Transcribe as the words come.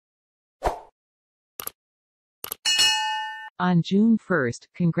On June 1,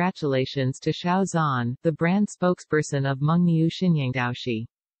 congratulations to Xiao Zhan, the brand spokesperson of Mengniu Xinyangdao.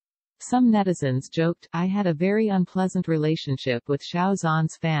 Some netizens joked, "I had a very unpleasant relationship with Xiao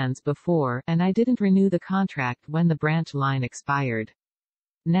Zhan's fans before, and I didn't renew the contract when the branch line expired.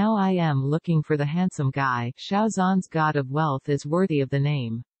 Now I am looking for the handsome guy. Xiao Zhan's god of wealth is worthy of the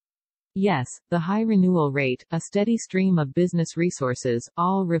name." Yes, the high renewal rate, a steady stream of business resources,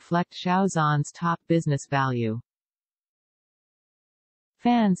 all reflect Xiao Zhan's top business value.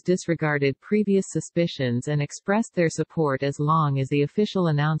 Fans disregarded previous suspicions and expressed their support as long as the official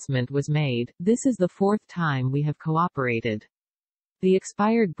announcement was made. "This is the fourth time we have cooperated. The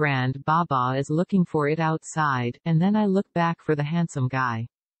expired brand Baba is looking for it outside, and then I look back for the handsome guy.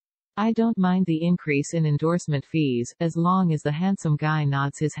 I don't mind the increase in endorsement fees, as long as the handsome guy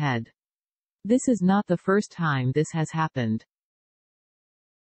nods his head. This is not the first time this has happened.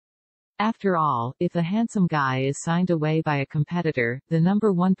 After all, if the handsome guy is signed away by a competitor, the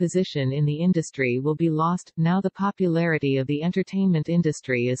number one position in the industry will be lost. Now the popularity of the entertainment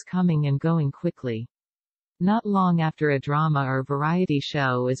industry is coming and going quickly. Not long after a drama or variety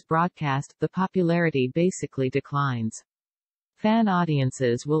show is broadcast, the popularity basically declines. Fan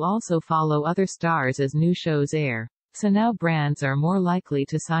audiences will also follow other stars as new shows air. So now brands are more likely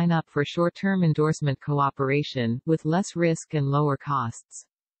to sign up for short-term endorsement cooperation, with less risk and lower costs.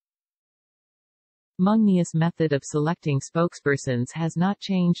 Mengniu's method of selecting spokespersons has not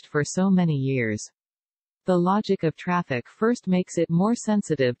changed for so many years. The logic of traffic first makes it more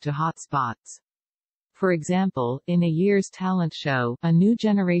sensitive to hot spots. For example, in a year's talent show, a new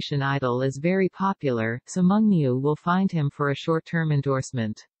generation idol is very popular, so Mengniu will find him for a short-term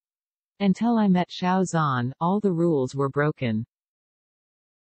endorsement. Until I met Xiao Zhan, all the rules were broken.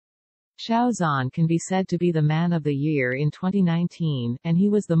 Xiao Zhan can be said to be the man of the year in 2019, and he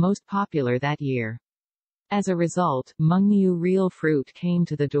was the most popular that year. As a result, Mengniu real fruit came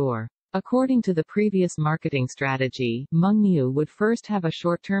to the door. According to the previous marketing strategy, Mengniu would first have a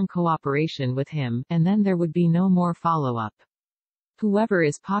short-term cooperation with him, and then there would be no more follow-up. Whoever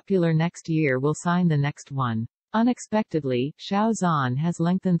is popular next year will sign the next one. Unexpectedly, Xiao Zhan has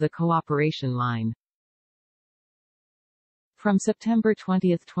lengthened the cooperation line. From September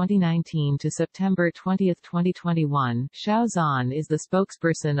 20, 2019 to September 20, 2021, Xiao Zhan is the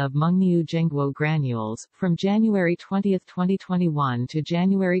spokesperson of Mengniu Zhengguo Granules. From January 20, 2021 to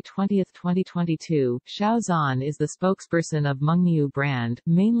January 20, 2022, Xiao Zhan is the spokesperson of Mengniu brand,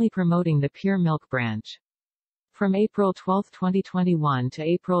 mainly promoting the pure milk branch. From April 12, 2021 to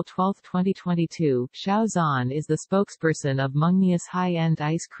April 12, 2022, Xiao Zhan is the spokesperson of Mengniu's high-end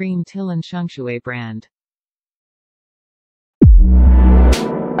ice cream Tilan Shengshui brand.